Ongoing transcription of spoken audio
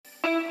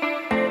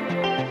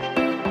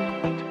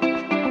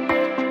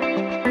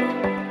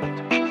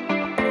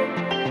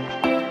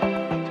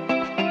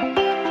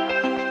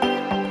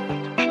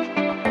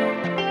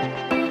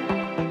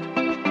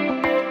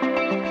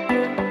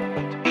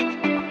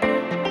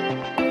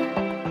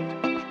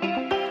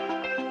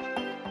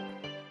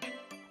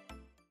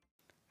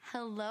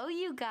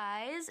you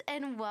guys,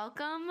 and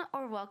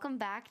welcome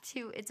back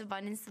to It's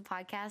Abundance, the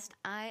podcast.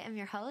 I am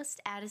your host,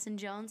 Addison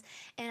Jones,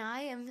 and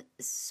I am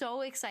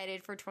so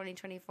excited for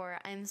 2024.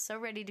 I'm so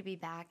ready to be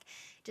back,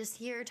 just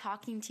here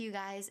talking to you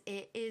guys.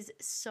 It is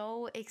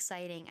so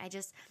exciting.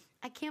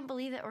 I can't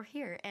believe that we're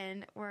here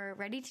and we're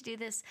ready to do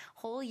this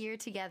whole year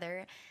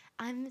together.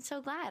 I'm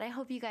so glad. I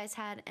hope you guys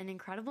had an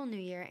incredible New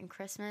Year and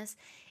Christmas,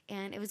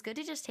 and it was good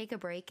to just take a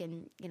break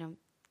and,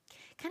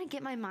 kind of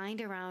get my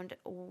mind around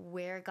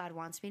where God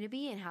wants me to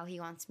be and how He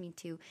wants me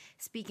to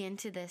speak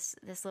into this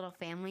little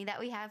family that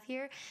we have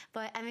here.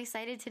 But I'm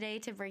excited today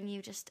to bring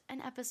you just an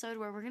episode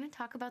where we're going to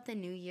talk about the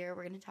new year.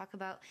 We're going to talk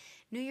about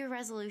New Year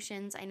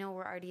resolutions. I know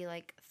we're already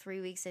like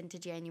 3 weeks into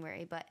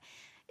January, but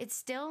it's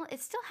still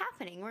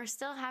happening. We're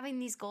still having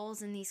these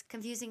goals and these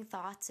confusing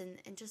thoughts and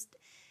just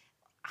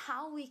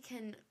how we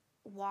can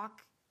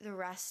walk the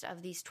rest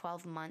of these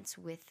 12 months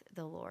with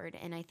the Lord.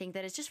 And I think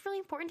that it's just really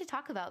important to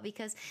talk about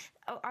because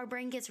our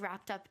brain gets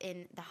wrapped up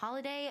in the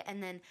holiday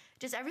and then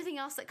just everything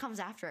else that comes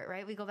after it,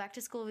 right? We go back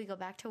to school, we go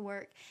back to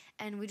work,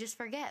 and we just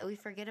forget. We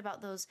forget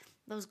about those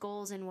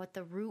goals and what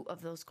the root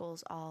of those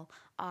goals all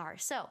are.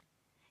 So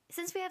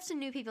since we have some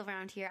new people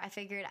around here, I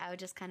figured I would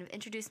just kind of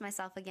introduce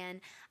myself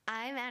again.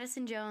 I'm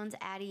Addison Jones,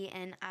 Addie,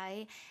 and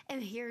I am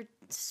here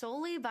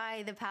solely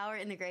by the power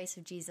and the grace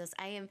of Jesus.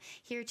 I am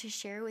here to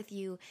share with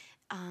you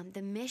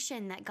the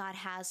mission that God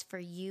has for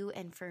you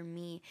and for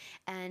me,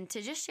 and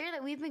to just share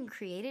that we've been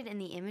created in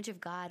the image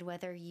of God.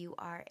 Whether you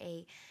are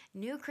a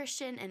new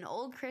Christian, an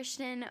old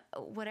Christian,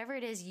 whatever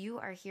it is, you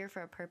are here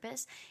for a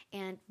purpose,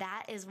 and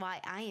that is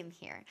why I am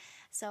here.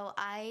 So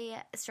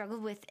I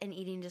struggled with an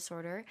eating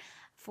disorder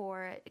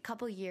for a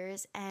couple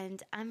years,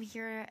 and I'm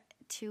here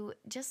to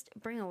just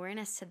bring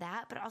awareness to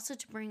that, but also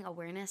to bring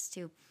awareness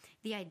to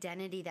the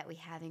identity that we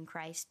have in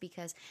Christ,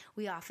 because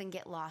we often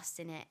get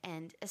lost in it.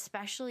 And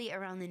especially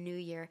around the new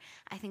year,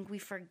 I think we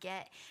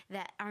forget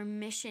that our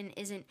mission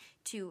isn't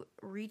to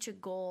reach a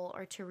goal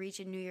or to reach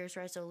a New Year's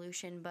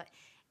resolution, but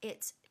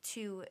it's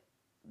to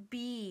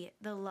be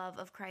the love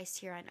of Christ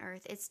here on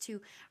earth. It's to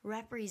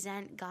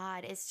represent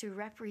God. It's to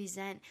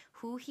represent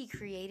who He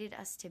created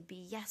us to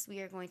be. Yes, we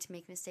are going to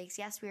make mistakes.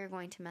 Yes, we are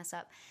going to mess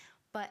up,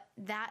 but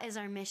that is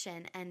our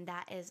mission, and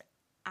that is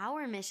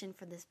our mission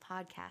for this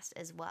podcast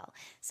as well.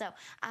 So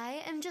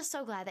I am just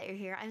so glad that you're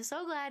here. I'm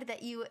so glad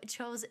that you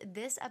chose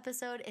this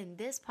episode and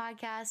this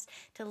podcast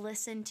to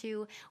listen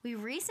to. We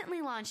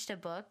recently launched a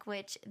book,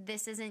 which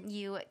This Isn't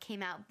You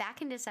came out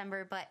back in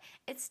December, but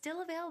it's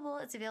still available.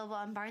 It's available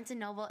on Barnes &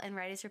 Noble and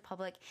Writers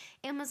Republic.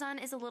 Amazon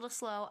is a little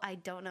slow. I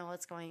don't know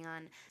what's going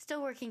on.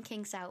 Still working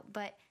kinks out,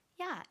 but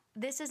yeah,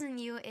 This Isn't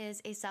You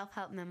is a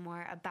self-help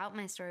memoir about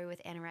my story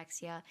with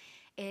anorexia.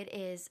 It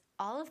is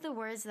all of the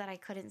words that I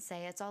couldn't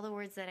say. It's all the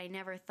words that I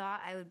never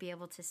thought I would be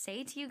able to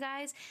say to you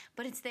guys,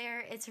 but it's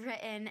there, it's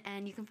written,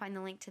 and you can find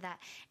the link to that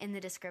in the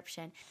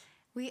description.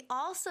 We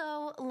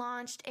also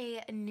launched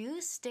a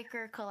new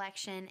sticker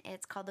collection.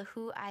 It's called the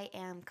Who I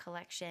Am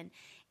collection,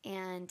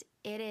 and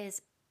it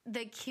is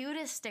the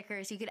cutest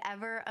stickers you could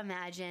ever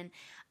imagine.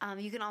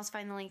 You can also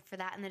find the link for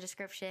that in the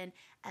description,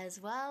 as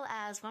well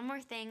as one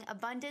more thing.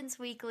 Abundance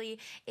Weekly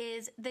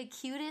is the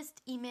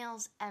cutest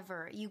emails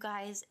ever. You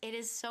guys, it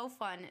is so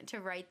fun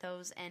to write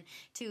those and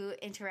to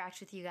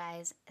interact with you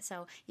guys.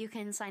 So you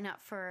can sign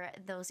up for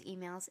those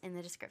emails in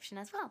the description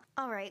as well.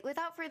 All right,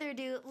 without further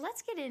ado,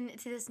 let's get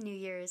into this New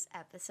Year's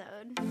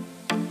episode.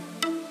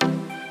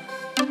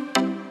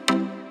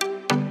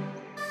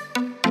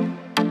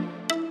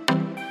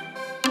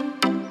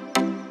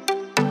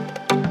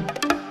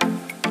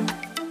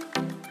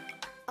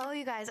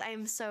 You guys, I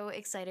am so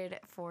excited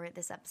for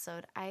this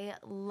episode. I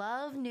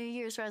love New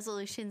Year's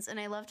resolutions, and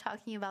I love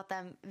talking about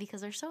them because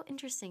they're so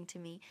interesting to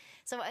me.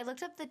 So I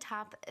looked up the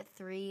top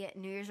 3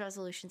 New Year's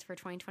resolutions for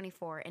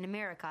 2024 in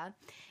America,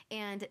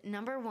 and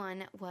number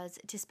 1 was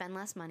to spend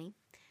less money.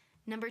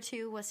 Number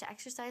 2 was to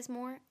exercise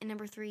more, and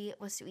number 3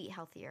 was to eat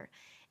healthier.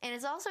 And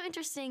it's also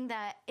interesting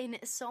that in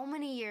so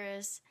many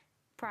years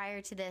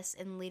prior to this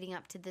and leading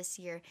up to this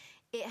year,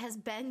 it has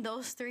been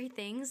those 3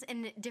 things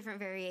in different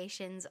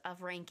variations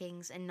of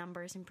rankings and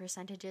numbers and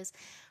percentages,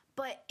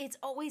 but it's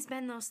always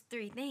been those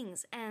 3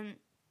 things. And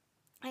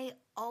I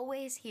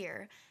always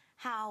hear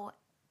how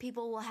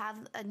people will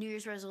have a New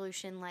Year's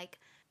resolution like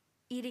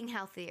eating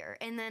healthier,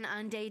 and then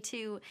on day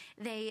 2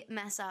 they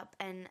mess up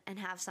and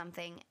have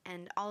something,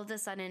 and all of a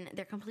sudden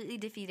they're completely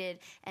defeated,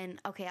 and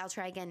okay, I'll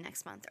try again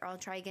next month, or I'll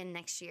try again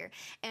next year,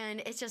 and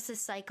it's just this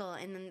cycle,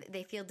 and then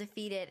they feel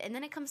defeated, and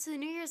then it comes to the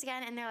New Year's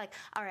again, and they're like,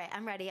 all right,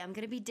 I'm ready, I'm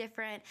gonna be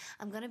different,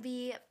 I'm gonna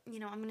be,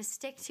 I'm gonna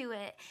stick to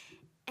it,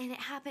 and it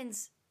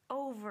happens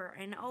over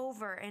and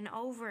over and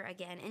over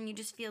again, and you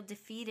just feel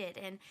defeated.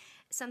 And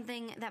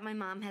something that my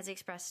mom has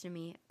expressed to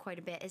me quite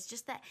a bit is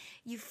just that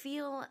you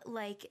feel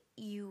like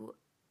you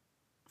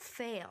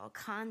fail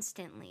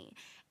constantly,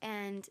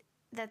 and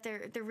that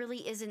there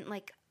really isn't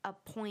like a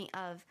point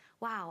of,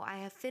 wow, I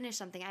have finished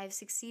something, I have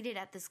succeeded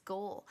at this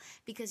goal,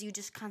 because you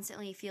just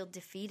constantly feel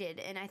defeated.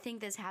 And I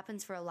think this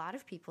happens for a lot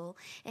of people.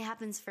 It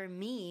happens for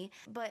me,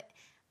 but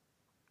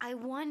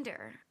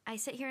I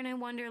sit here and I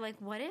wonder, like,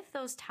 what if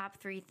those top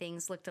 3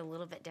 things looked a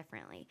little bit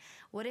differently?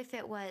 What if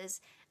it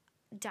was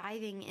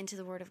diving into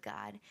the Word of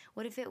God?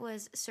 What if it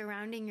was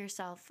surrounding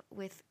yourself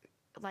with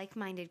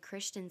like-minded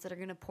Christians that are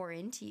going to pour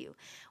into you?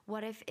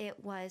 What if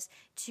it was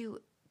to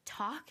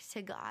talk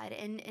to God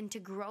and to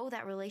grow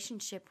that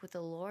relationship with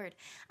the Lord?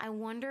 I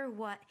wonder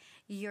what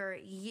your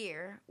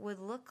year would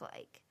look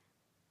like.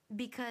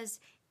 Because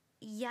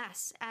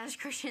yes, as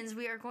Christians,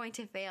 we are going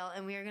to fail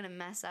and we are going to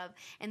mess up.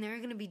 And there are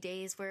going to be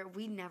days where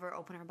we never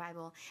open our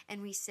Bible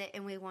and we sit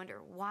and we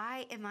wonder,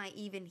 why am I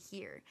even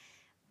here?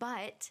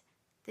 But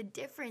the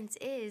difference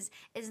is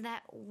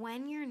that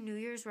when your New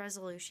Year's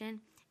resolution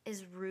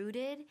is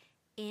rooted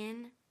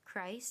in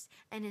Christ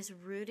and is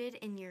rooted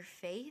in your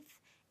faith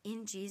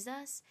in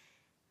Jesus,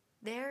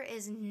 there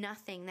is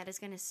nothing that is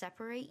going to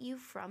separate you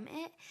from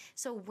it.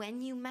 So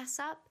when you mess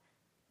up,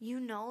 you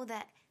know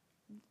that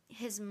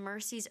His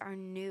mercies are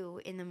new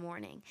in the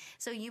morning.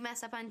 So you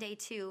mess up on day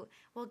 2.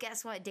 Well,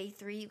 guess what? Day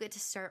 3, you get to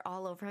start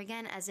all over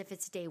again as if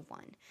it's day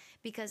 1,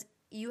 because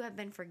you have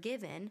been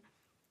forgiven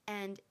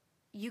and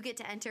you get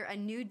to enter a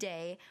new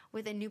day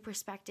with a new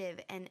perspective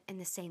and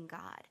the same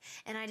God.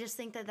 And I just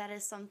think that that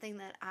is something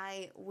that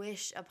I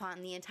wish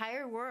upon the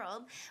entire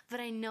world, but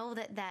I know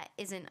that that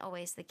isn't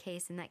always the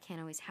case and that can't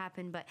always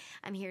happen. But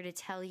I'm here to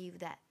tell you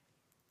that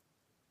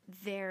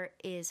there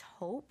is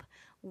hope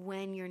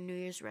when your New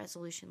Year's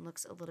resolution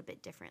looks a little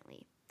bit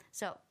differently.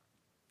 So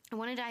I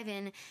want to dive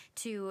in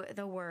to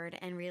the Word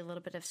and read a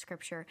little bit of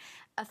Scripture.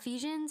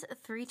 Ephesians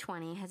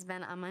 3:20 has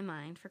been on my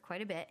mind for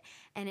quite a bit,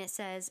 and it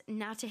says,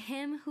 "Now to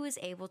Him who is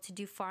able to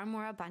do far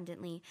more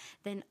abundantly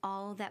than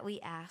all that we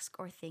ask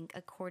or think,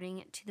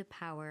 according to the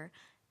power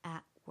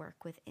at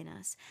work within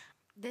us."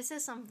 This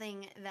is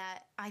something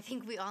that I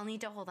think we all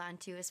need to hold on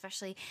to,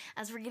 especially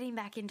as we're getting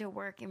back into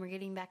work and we're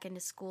getting back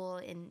into school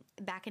and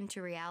back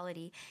into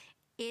reality.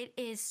 It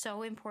is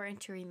so important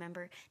to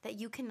remember that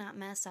you cannot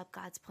mess up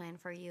God's plan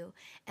for you.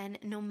 And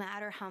no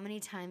matter how many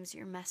times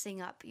you're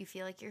messing up, you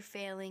feel like you're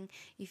failing,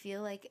 you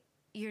feel like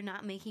you're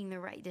not making the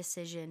right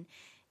decision,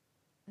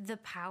 the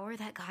power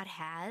that God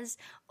has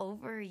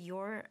over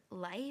your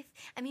life,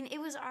 I mean,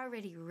 it was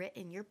already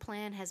written. Your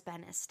plan has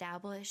been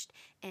established,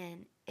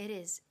 and it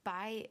is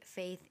by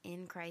faith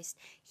in Christ.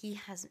 He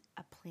has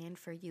a plan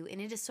for you,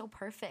 and it is so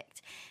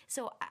perfect.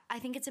 So I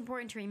think it's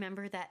important to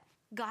remember that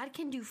God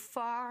can do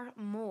far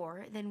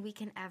more than we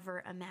can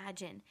ever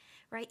imagine,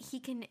 right? He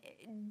can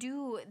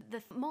do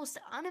the most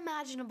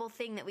unimaginable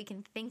thing that we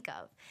can think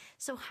of.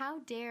 So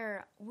how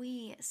dare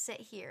we sit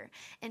here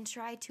and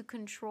try to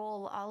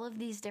control all of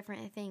these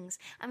different things?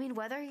 I mean,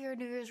 whether your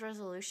New Year's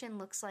resolution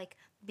looks like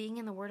being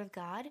in the Word of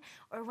God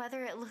or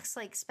whether it looks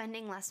like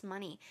spending less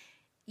money,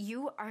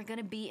 you are going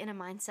to be in a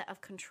mindset of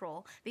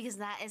control, because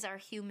that is our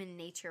human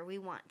nature. We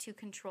want to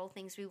control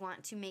things. We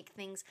want to make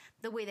things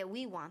the way that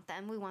we want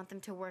them. We want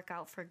them to work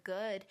out for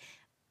good.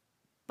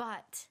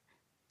 But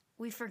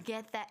we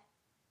forget that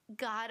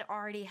God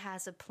already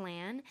has a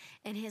plan,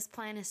 and His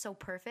plan is so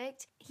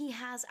perfect. He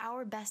has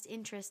our best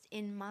interest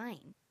in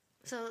mind.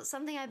 So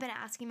something I've been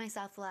asking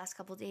myself the last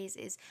couple of days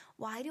is,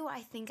 why do I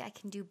think I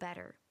can do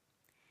better?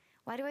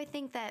 Why do I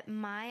think that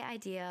my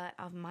idea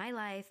of my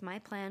life, my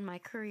plan, my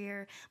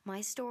career, my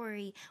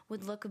story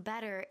would look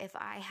better if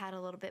I had a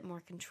little bit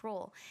more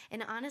control?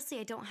 And honestly,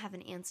 I don't have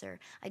an answer.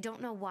 I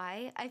don't know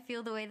why I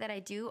feel the way that I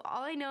do.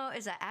 All I know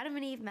is that Adam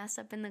and Eve messed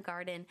up in the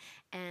garden,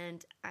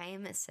 and I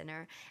am a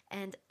sinner.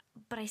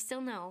 But I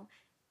still know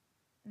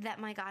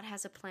that my God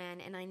has a plan,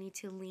 and I need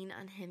to lean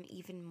on Him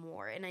even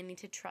more, and I need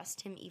to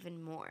trust Him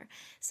even more.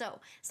 So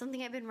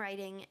something I've been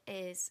writing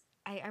is,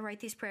 I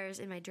write these prayers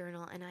in my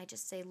journal, and I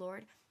just say,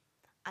 Lord,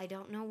 I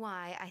don't know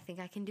why I think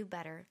I can do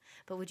better,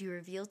 but would you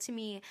reveal to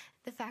me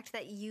the fact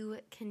that you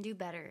can do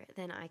better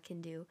than I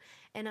can do?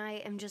 And I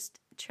am just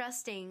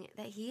trusting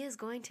that He is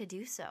going to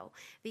do so,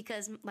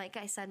 because like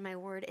I said, my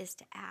word is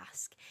to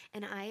ask,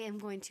 and I am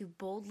going to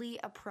boldly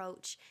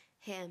approach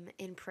Him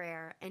in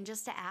prayer and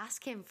just to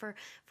ask Him for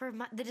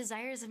the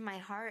desires of my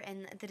heart.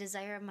 And the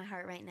desire of my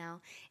heart right now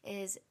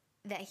is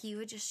that He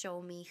would just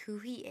show me who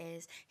He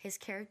is, His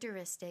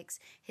characteristics,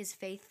 His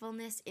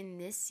faithfulness in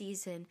this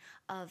season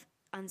of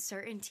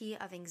uncertainty,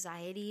 of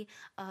anxiety,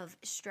 of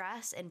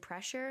stress and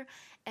pressure,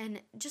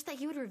 and just that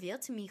He would reveal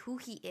to me who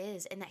He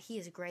is and that He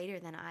is greater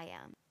than I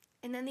am.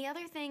 And then the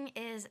other thing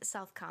is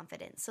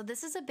self-confidence. So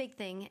this is a big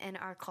thing in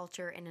our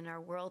culture and in our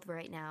world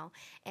right now,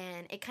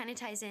 and it kind of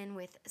ties in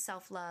with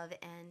self-love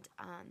and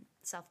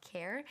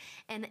self-care,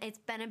 and it's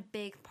been a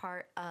big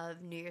part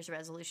of New Year's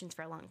resolutions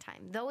for a long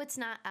time, though it's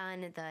not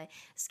on the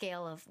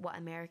scale of what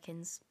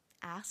Americans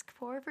ask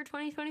for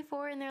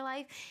 2024 in their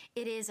life.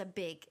 It is a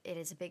big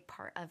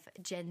part of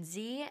Gen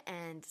Z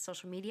and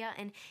social media,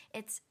 and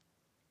it's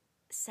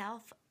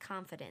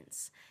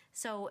self-confidence.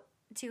 So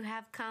to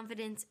have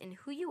confidence in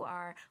who you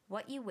are,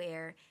 what you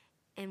wear,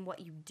 and what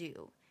you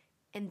do.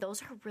 And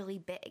those are really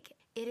big.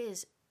 It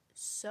is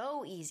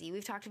so easy.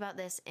 We've talked about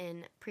this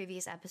in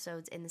previous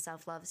episodes in the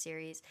self-love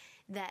series,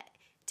 that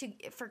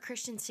for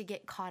Christians to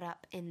get caught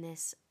up in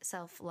this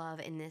self-love,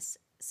 in this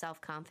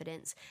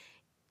self-confidence,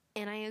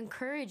 And I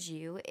encourage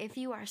you, if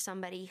you are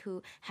somebody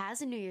who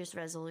has a New Year's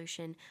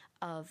resolution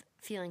of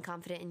feeling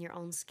confident in your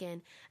own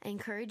skin, I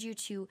encourage you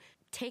to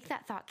take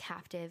that thought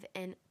captive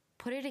and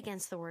put it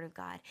against the Word of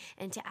God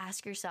and to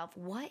ask yourself,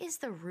 what is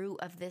the root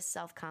of this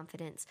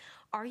self-confidence?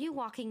 Are you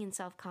walking in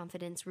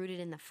self-confidence rooted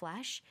in the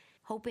flesh,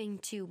 hoping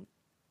to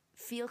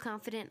feel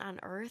confident on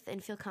earth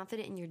and feel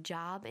confident in your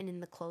job and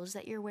in the clothes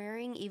that you're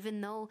wearing, even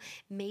though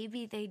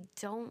maybe they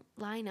don't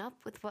line up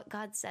with what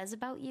God says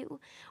about you?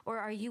 Or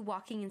are you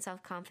walking in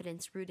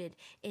self-confidence rooted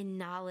in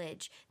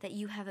knowledge that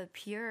you have a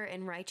pure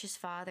and righteous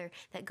Father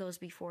that goes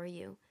before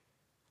you?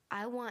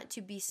 I want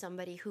to be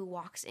somebody who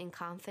walks in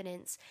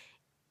confidence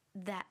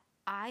that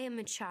I am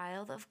a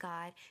child of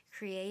God,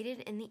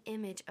 created in the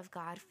image of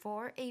God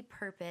for a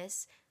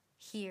purpose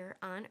here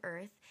on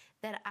earth,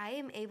 that I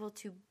am able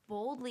to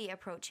boldly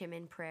approach him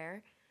in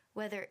prayer,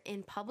 whether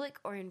in public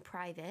or in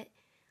private.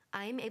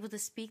 I am able to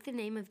speak the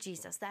name of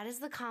Jesus. That is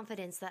the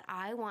confidence that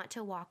I want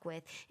to walk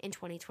with in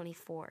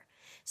 2024.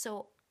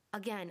 So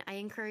again, I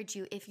encourage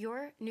you, if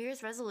your New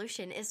Year's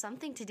resolution is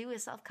something to do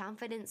with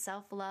self-confidence,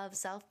 self-love,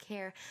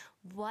 self-care,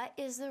 what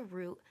is the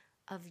root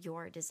of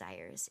your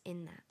desires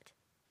in that?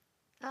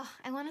 Oh,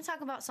 I want to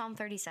talk about Psalm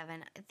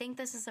 37. I think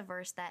this is a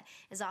verse that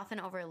is often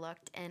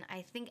overlooked, and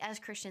I think as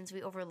Christians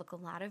we overlook a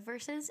lot of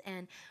verses,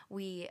 and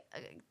we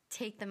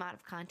take them out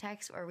of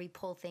context, or we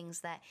pull things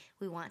that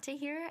we want to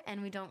hear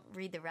and we don't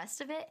read the rest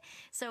of it.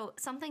 So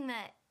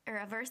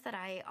a verse that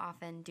I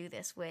often do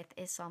this with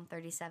is Psalm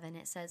 37.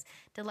 It says,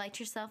 "Delight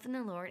yourself in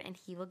the Lord, and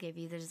he will give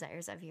you the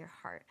desires of your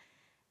heart."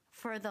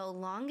 For the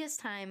longest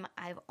time,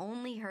 I've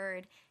only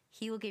heard,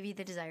 "He will give you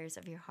the desires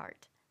of your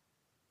heart."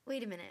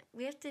 Wait a minute.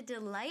 We have to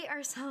delight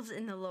ourselves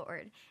in the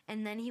Lord,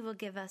 and then he will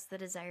give us the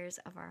desires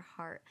of our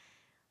heart.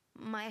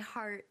 My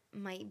heart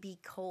might be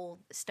cold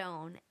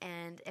stone,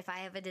 and if I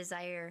have a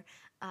desire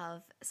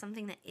of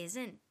something that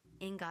isn't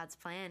in God's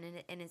plan,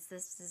 and it's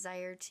this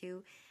desire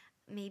to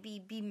maybe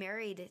be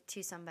married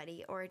to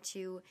somebody or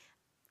to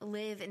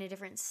live in a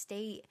different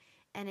state,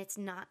 and it's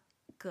not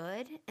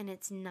good and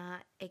it's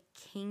not a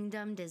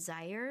kingdom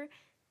desire,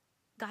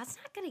 God's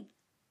not going to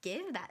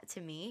give that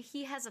to me.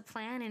 He has a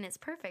plan and it's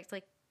perfect.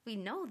 Like, we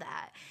know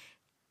that.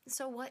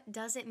 So what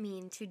does it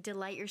mean to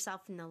delight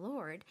yourself in the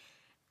Lord?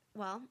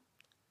 Well,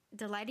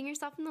 delighting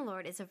yourself in the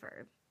Lord is a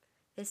verb.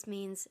 This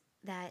means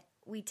that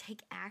we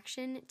take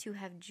action to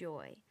have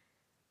joy.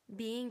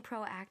 Being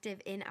proactive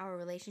in our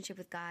relationship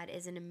with God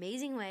is an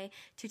amazing way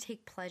to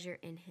take pleasure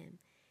in him.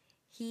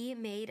 He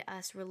made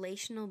us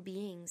relational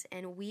beings,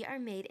 and we are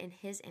made in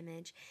his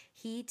image.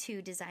 He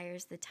too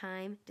desires the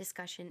time,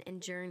 discussion,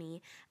 and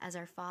journey as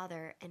our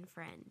Father and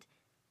friend.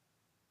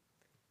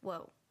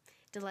 Whoa.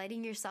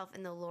 Delighting yourself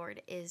in the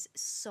Lord is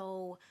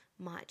so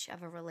much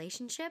of a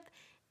relationship.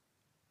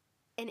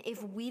 And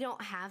if we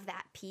don't have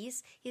that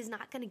peace, he's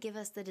not going to give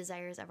us the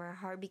desires of our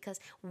heart,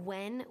 because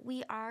when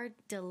we are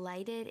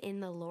delighted in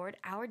the Lord,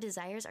 our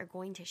desires are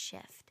going to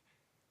shift.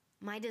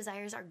 My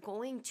desires are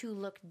going to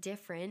look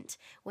different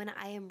when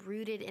I am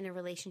rooted in a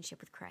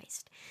relationship with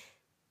Christ.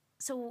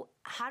 So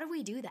how do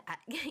we do that?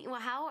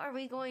 How are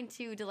we going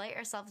to delight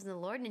ourselves in the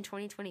Lord in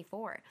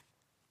 2024?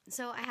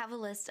 So I have a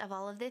list of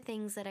all of the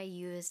things that I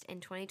used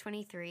in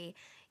 2023,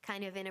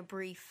 kind of in a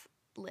brief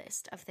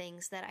list of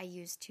things that I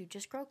used to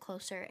just grow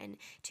closer and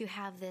to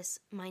have this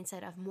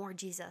mindset of more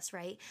Jesus,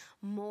 right?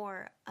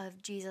 More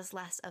of Jesus,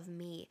 less of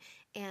me.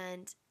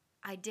 And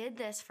I did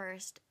this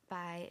first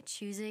by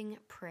choosing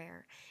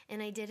prayer.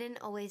 And I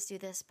didn't always do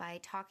this by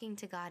talking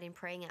to God and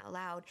praying out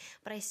loud,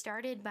 but I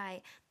started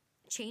by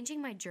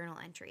changing my journal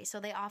entries. So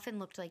they often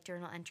looked like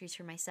journal entries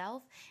for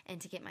myself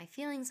and to get my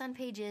feelings on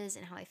pages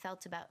and how I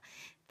felt about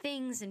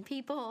things and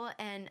people.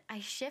 And I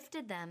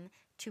shifted them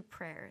to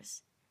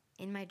prayers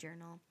in my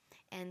journal.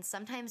 And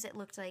sometimes it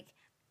looked like,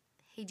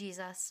 "Hey,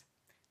 Jesus,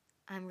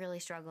 I'm really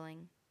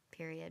struggling,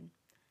 period."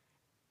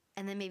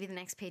 And then maybe the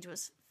next page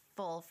was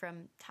full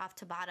from top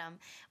to bottom.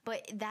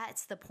 But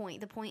that's the point.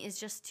 The point is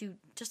just to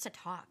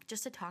talk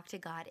to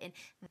God. And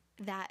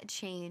that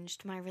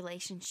changed my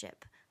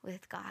relationship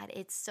with God.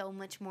 It's so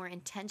much more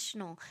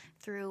intentional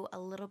through a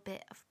little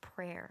bit of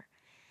prayer.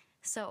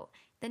 So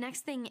the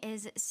next thing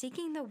is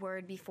seeking the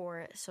word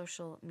before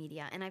social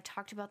media. And I've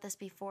talked about this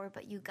before,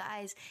 but you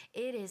guys,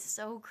 it is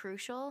so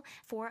crucial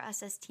for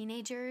us as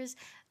teenagers,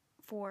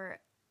 for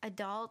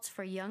adults,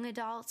 for young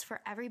adults, for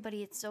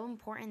everybody. It's so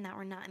important that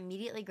we're not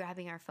immediately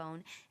grabbing our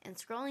phone and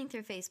scrolling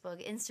through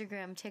Facebook,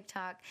 Instagram,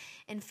 TikTok,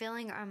 and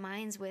filling our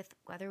minds with,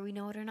 whether we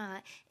know it or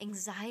not,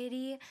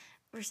 anxiety.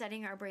 We're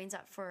setting our brains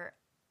up for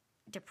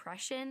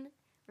depression.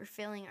 We're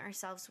filling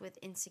ourselves with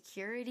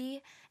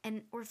insecurity,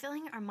 and we're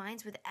filling our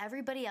minds with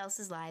everybody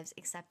else's lives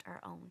except our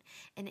own,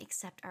 and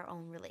except our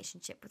own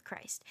relationship with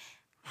Christ.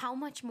 How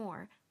much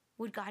more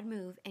would God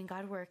move and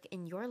God work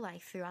in your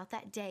life throughout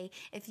that day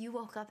if you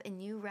woke up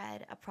and you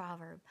read a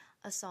proverb,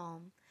 a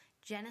psalm,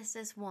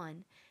 Genesis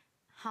 1?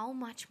 How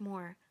much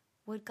more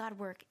would God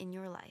work in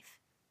your life?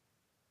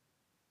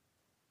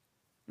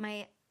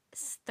 My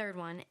third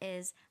one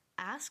is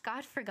ask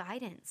God for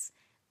guidance.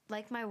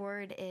 Like my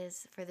word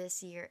is for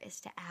this year is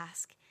to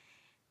ask.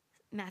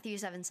 Matthew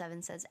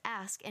 7:7 says,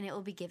 ask and it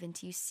will be given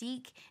to you.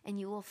 Seek and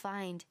you will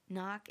find.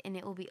 Knock and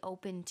it will be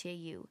open to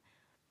you.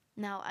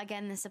 Now,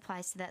 again, this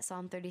applies to that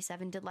Psalm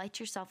 37. Delight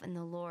yourself in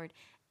the Lord,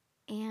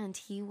 and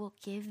he will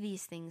give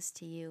these things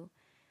to you.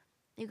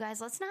 You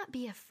guys, let's not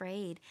be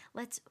afraid.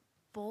 Let's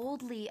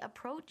boldly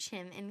approach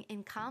him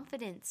in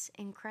confidence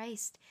in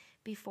Christ,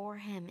 before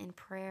him in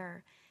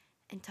prayer,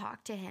 and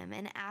talk to him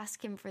and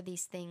ask him for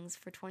these things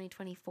for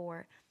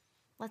 2024.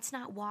 Let's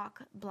not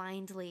walk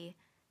blindly.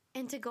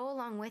 And to go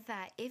along with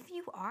that, if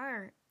you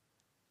are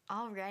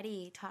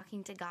already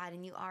talking to God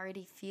and you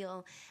already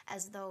feel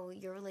as though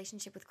your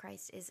relationship with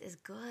Christ is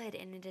good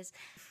and it is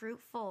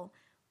fruitful,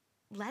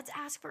 let's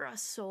ask for a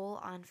soul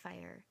on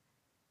fire.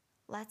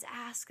 Let's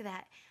ask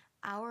that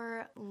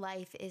our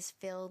life is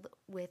filled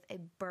with a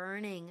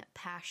burning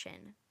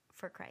passion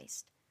for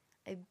Christ,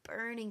 a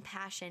burning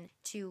passion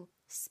to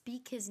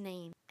speak his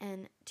name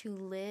and to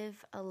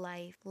live a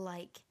life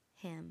like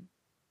him.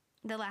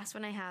 The last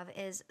one I have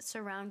is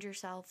surround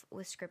yourself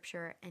with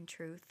scripture and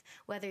truth,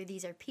 whether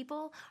these are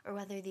people or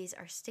whether these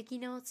are sticky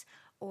notes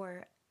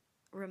or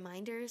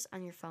reminders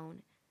on your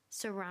phone.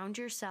 Surround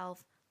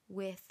yourself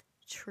with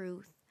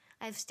truth.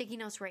 I have sticky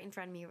notes right in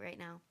front of me right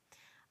now.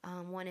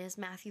 One is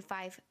Matthew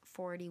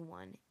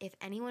 5:41. If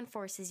anyone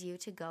forces you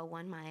to go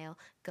 1 mile,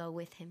 go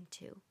with him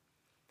 2.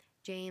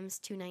 James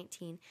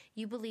 2:19.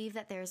 You believe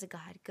that there is a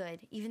God.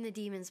 Good. Even the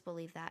demons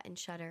believe that and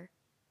shudder.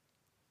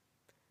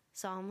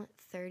 Psalm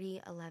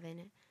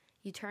 30:11.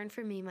 You turn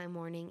from me my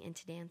mourning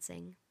into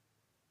dancing.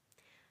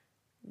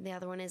 The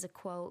other one is a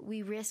quote.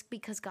 We risk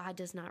because God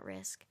does not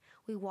risk.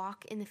 We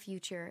walk in the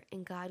future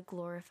in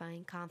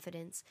God-glorifying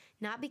confidence,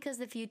 not because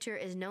the future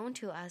is known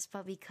to us,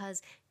 but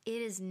because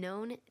it is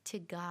known to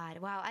God.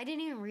 Wow, I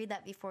didn't even read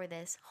that before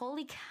this.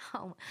 Holy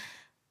cow.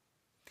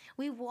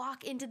 We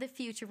walk into the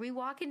future. We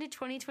walk into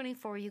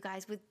 2024, you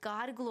guys, with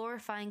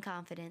God-glorifying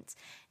confidence,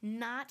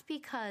 not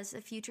because the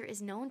future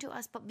is known to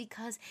us, but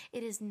because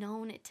it is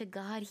known to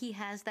God. He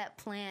has that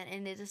plan,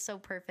 and it is so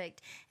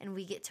perfect, and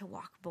we get to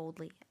walk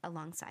boldly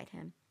alongside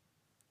him.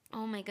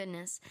 Oh, my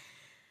goodness.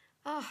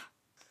 Oh,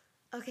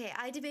 okay,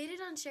 I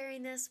debated on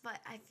sharing this, but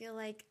I feel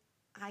like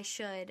I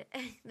should.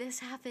 This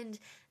happened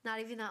not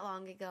even that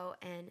long ago,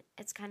 and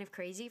it's kind of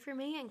crazy for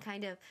me, and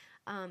kind of,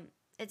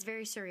 it's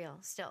very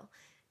surreal still.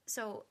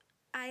 So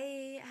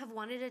I have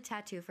wanted a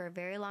tattoo for a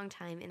very long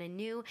time, and I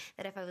knew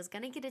that if I was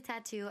going to get a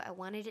tattoo, I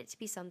wanted it to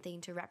be something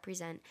to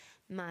represent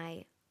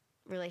my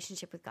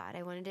relationship with God.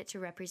 I wanted it to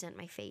represent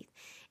my faith,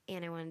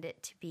 and I wanted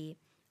it to be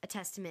a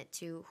testament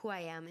to who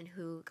I am and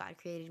who God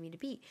created me to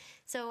be.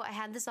 So I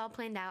had this all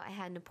planned out. I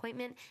had an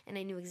appointment, and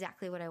I knew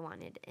exactly what I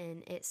wanted,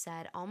 and it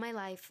said, all my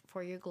life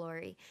for your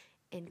glory.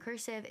 In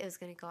cursive, it was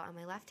going to go on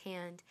my left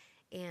hand,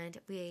 and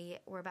we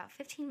were about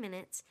 15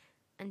 minutes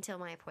until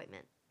my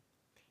appointment.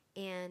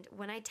 And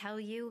when I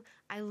tell you,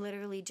 I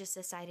literally just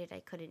decided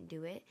I couldn't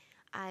do it.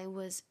 I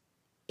was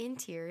in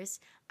tears.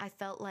 I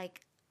felt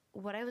like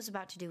what I was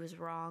about to do was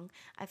wrong.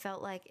 I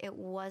felt like it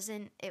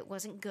wasn't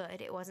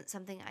good. It wasn't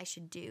something I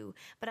should do.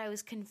 But I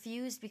was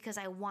confused because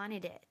I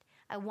wanted it.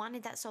 I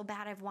wanted that so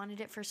bad. I've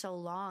wanted it for so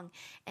long.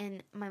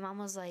 And my mom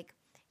was like,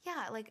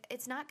 yeah, like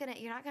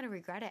you're not gonna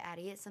regret it,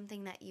 Addie. It's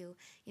something that you're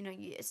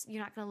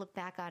not gonna look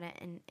back on it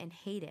and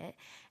hate it.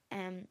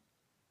 And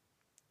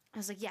I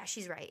was like, yeah,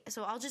 she's right.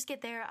 So I'll just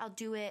get there, I'll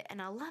do it, and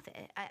I'll love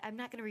it. I'm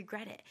not going to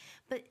regret it.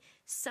 But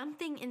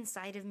something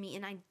inside of me,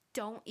 and I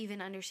don't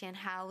even understand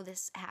how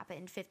this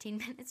happened 15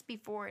 minutes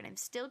before, and I'm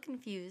still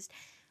confused,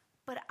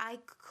 but I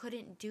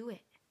couldn't do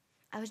it.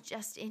 I was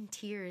just in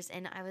tears,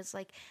 and I was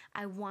like,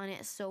 I want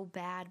it so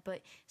bad, but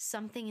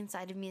something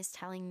inside of me is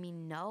telling me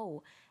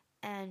no.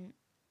 And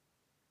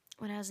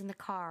when I was in the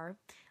car,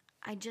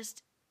 I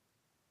just,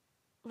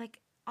 like,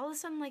 all of a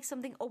sudden, like,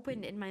 something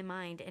opened in my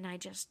mind, and I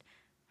just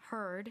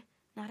heard,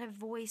 not a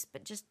voice,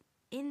 but just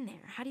in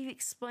there. How do you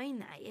explain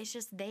that? It's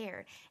just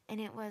there.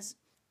 And it was,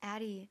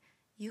 Addie,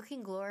 you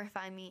can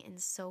glorify me in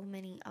so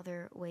many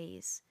other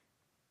ways.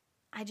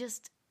 I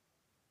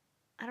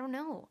don't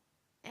know.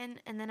 And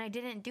then I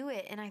didn't do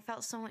it, and I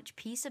felt so much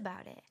peace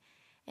about it.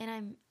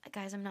 And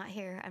I'm not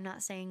here. I'm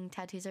not saying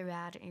tattoos are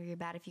bad, or you're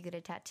bad if you get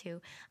a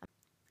tattoo.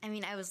 I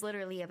mean, I was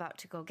literally about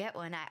to go get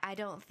one. I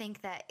don't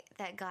think that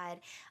God,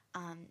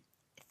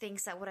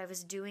 thinks that what I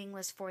was doing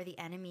was for the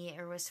enemy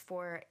or was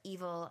for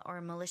evil or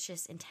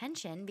malicious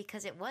intention,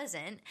 because it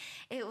wasn't.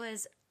 It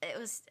was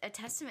a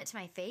testament to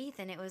my faith,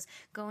 and it was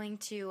going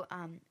to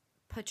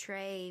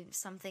portray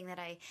something that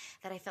I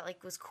felt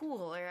like was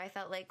cool, or I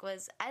felt like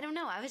was, I don't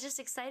know, I was just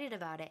excited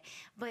about it.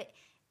 But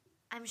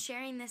I'm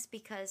sharing this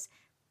because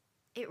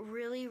it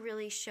really,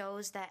 really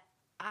shows that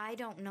I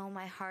don't know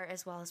my heart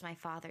as well as my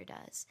Father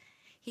does.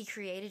 He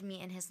created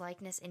me in his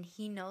likeness, and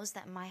he knows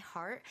that my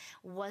heart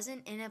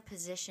wasn't in a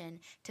position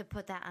to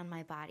put that on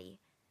my body.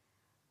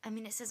 I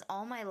mean, it says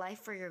all my life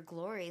for your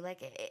glory.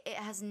 Like it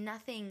has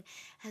nothing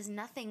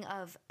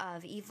of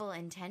evil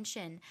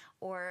intention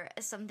or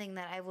something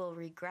that I will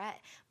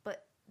regret.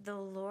 But the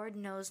Lord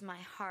knows my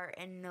heart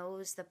and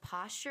knows the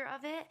posture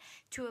of it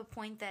to a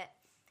point that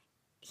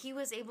he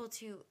was able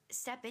to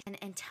step in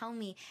and tell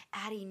me,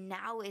 Addie,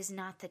 now is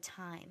not the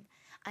time.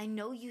 I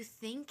know you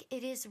think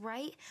it is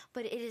right,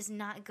 but it is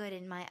not good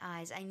in my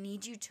eyes. I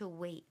need you to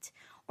wait.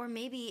 Or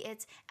maybe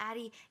it's,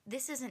 Addie,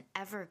 this isn't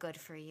ever good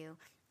for you.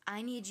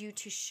 I need you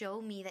to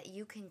show me that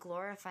you can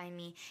glorify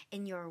me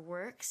in your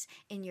works,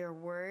 in your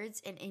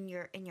words, and in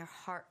your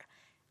heart.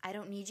 I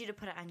don't need you to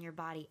put it on your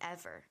body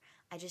ever.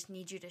 I just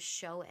need you to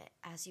show it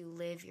as you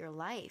live your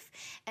life.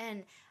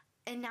 And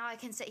now I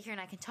can sit here and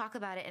I can talk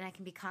about it and I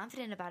can be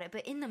confident about it.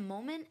 But in the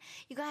moment,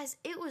 you guys,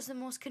 it was the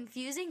most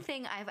confusing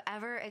thing I've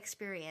ever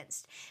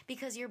experienced,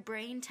 because your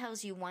brain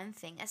tells you one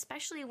thing,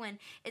 especially when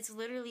it's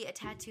literally a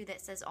tattoo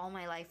that says all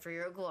my life for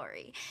your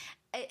glory.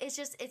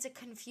 It's a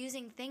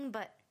confusing thing,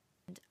 but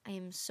I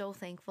am so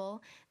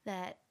thankful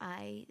that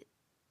I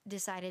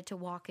decided to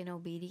walk in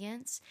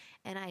obedience,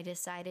 and I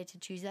decided to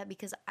choose that,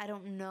 because I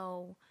don't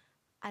know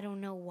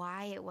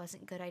why it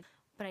wasn't good.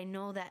 But I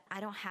know that I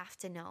don't have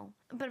to know.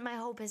 But my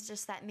hope is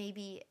just that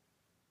maybe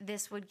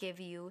this would give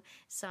you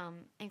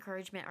some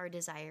encouragement or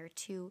desire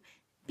to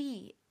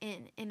be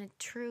in a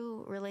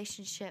true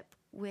relationship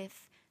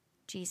with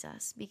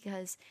Jesus,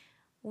 because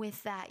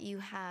with that you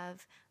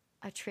have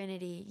a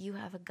Trinity, you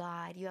have a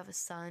God, you have a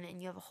Son, and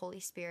you have a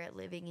Holy Spirit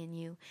living in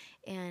you.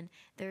 And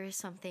there is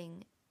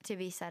something to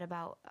be said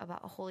about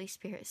a Holy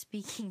Spirit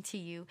speaking to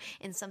you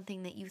in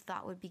something that you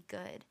thought would be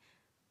good.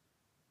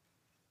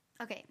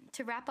 Okay,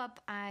 to wrap up,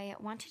 I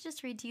want to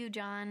just read to you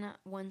John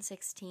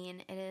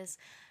 1:16. It is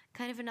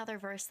kind of another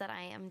verse that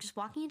I am just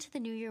walking into the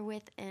new year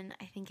with, and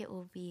I think it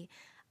will be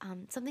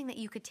something that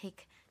you could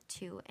take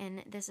to.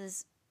 And this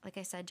is, like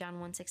I said, John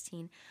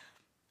 1:16.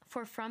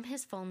 For from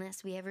his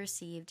fullness we have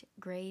received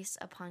grace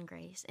upon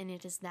grace. And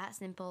it is that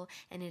simple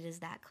and it is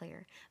that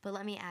clear. But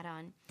let me add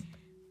on.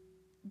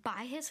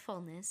 By his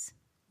fullness,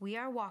 we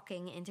are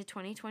walking into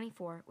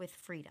 2024 with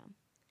freedom.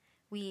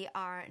 We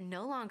are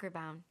no longer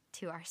bound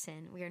to our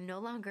sin. We are no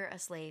longer a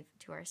slave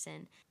to our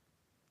sin.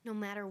 No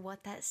matter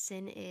what that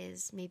sin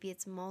is, maybe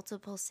it's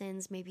multiple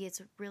sins, maybe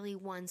it's really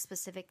one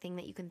specific thing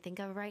that you can think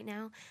of right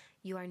now,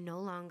 you are no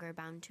longer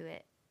bound to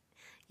it.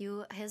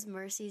 His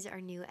mercies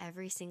are new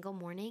every single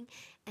morning,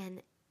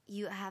 and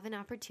you have an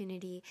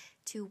opportunity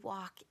to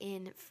walk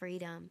in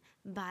freedom.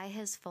 By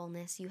his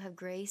fullness, you have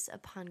grace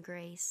upon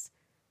grace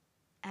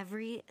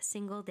every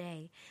single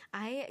day.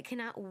 I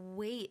cannot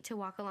wait to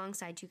walk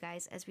alongside you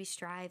guys as we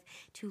strive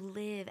to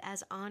live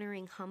as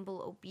honoring,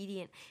 humble,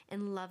 obedient,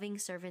 and loving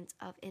servants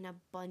of an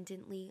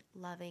abundantly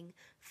loving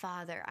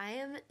Father. I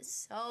am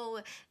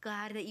so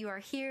glad that you are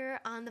here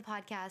on the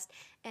podcast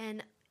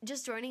and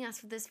just joining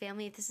us with this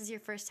family. If this is your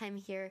first time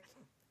here,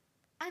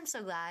 I'm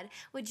so glad.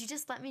 Would you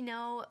just let me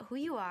know who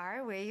you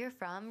are, where you're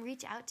from?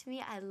 Reach out to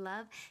me. I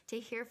love to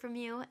hear from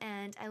you,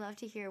 and I love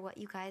to hear what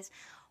you guys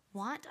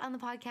want on the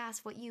podcast,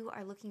 what you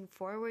are looking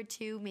forward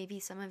to,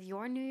 maybe some of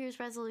your New Year's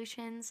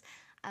resolutions.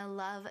 I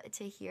love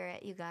to hear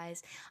it, you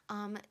guys.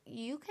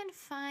 You can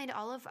find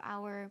all of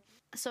our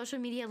social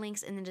media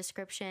links in the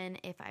description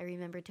if I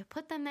remember to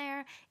put them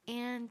there.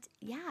 And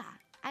yeah,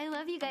 I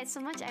love you guys so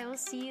much. I will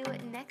see you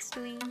next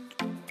week.